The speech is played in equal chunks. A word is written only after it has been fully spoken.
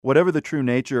Whatever the true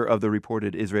nature of the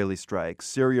reported Israeli strikes,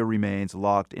 Syria remains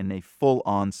locked in a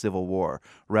full-on civil war.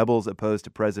 Rebels opposed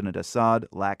to President Assad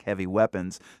lack heavy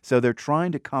weapons, so they're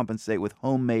trying to compensate with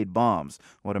homemade bombs,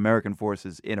 what American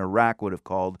forces in Iraq would have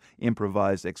called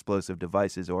improvised explosive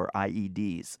devices, or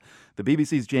IEDs. The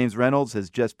BBC's James Reynolds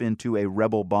has just been to a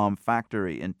rebel bomb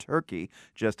factory in Turkey,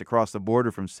 just across the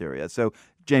border from Syria. So,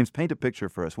 James, paint a picture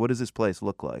for us. What does this place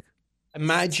look like?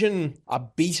 Imagine a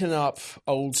beaten up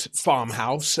old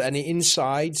farmhouse, and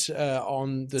inside,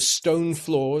 on the stone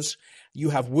floors, you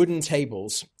have wooden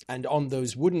tables. And on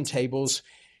those wooden tables,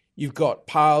 you've got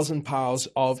piles and piles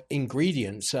of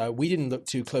ingredients. We didn't look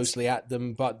too closely at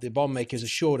them, but the bomb makers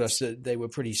assured us that they were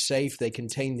pretty safe. They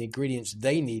contained the ingredients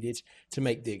they needed to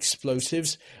make the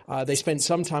explosives. They spent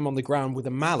some time on the ground with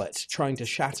a mallet trying to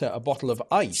shatter a bottle of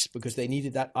ice because they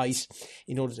needed that ice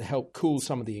in order to help cool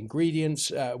some of the ingredients.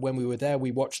 When we were there,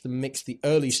 we watched them mix the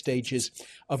early stages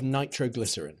of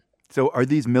nitroglycerin. So are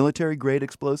these military-grade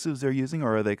explosives they're using,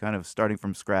 or are they kind of starting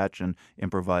from scratch and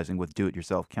improvising with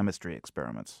do-it-yourself chemistry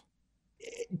experiments?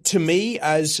 To me,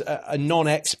 as a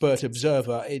non-expert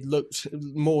observer, it looked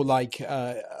more like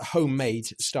homemade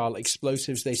style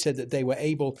explosives. They said that they were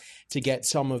able to get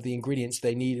some of the ingredients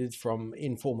they needed from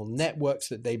informal networks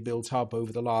that they built up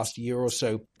over the last year or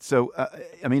so. So,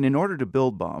 in order to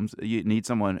build bombs, you need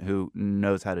someone who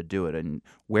knows how to do it. And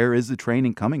where is the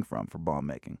training coming from for bomb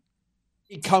making?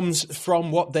 It comes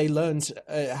from what they learned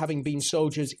having been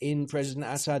soldiers in President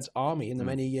Assad's army in the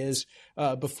many years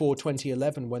before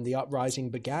 2011 when the uprising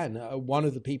began. One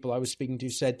of the people I was speaking to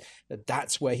said that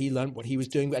that's where he learned what he was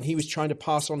doing, and he was trying to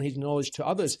pass on his knowledge to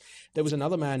others. There was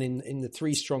another man in the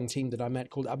three-strong team that I met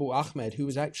called Abu Ahmed, who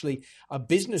was actually a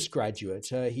business graduate.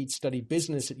 He'd studied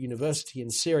business at university in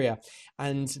Syria,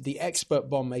 and the expert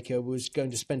bomb maker was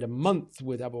going to spend a month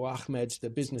with Abu Ahmed, the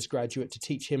business graduate, to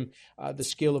teach him the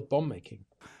skill of bomb making.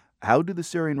 How do the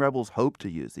Syrian rebels hope to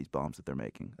use these bombs that they're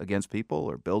making? Against people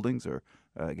or buildings or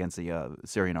against the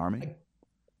Syrian army?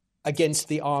 Against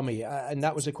the army. And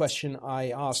that was a question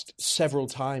I asked several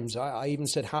times. I even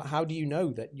said, how do you know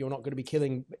that you're not going to be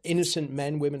killing innocent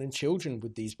men, women, and children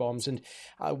with these bombs? And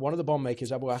one of the bomb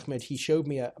makers, Abu Ahmed, he showed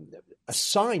me a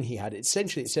sign he had.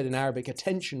 Essentially, it said in Arabic,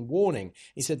 attention, warning.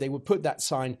 He said they would put that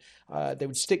sign, they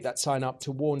would stick that sign up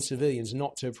to warn civilians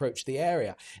not to approach the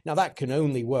area. Now, that can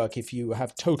only work if you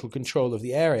have total control of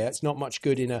the area. It's not much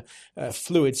good in a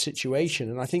fluid situation.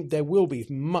 And I think there will be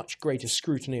much greater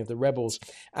scrutiny of the rebels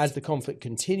as the conflict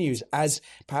continues, as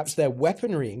perhaps their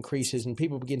weaponry increases and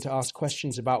people begin to ask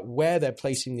questions about where they're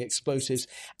placing the explosives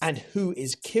and who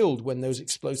is killed when those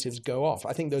explosives go off.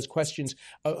 I think those questions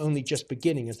are only just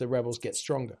beginning as the rebels get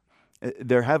stronger.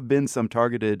 There have been some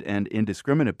targeted and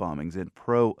indiscriminate bombings in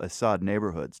pro-Assad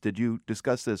neighborhoods. Did you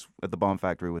discuss this at the bomb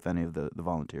factory with any of the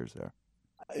volunteers there?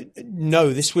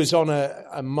 No, this was on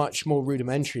a much more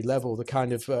rudimentary level, the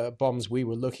kind of bombs we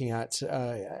were looking at.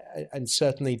 And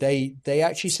certainly they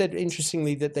actually said,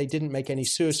 interestingly, that they didn't make any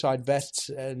suicide vests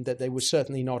and that they were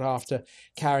certainly not after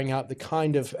carrying out the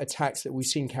kind of attacks that we've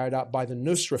seen carried out by the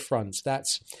Nusra Front.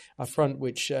 That's a front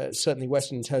which certainly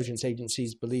Western intelligence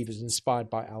agencies believe is inspired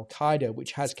by al-Qaeda,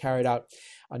 which has carried out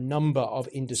a number of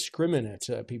indiscriminate,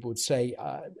 people would say,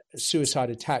 suicide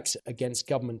attacks against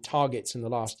government targets in the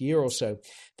last year or so.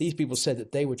 These people said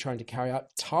that they were trying to carry out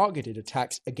targeted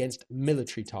attacks against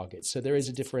military targets. So there is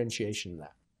a differentiation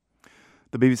there.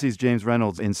 The BBC's James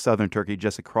Reynolds in southern Turkey,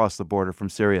 just across the border from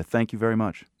Syria. Thank you very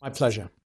much. My pleasure.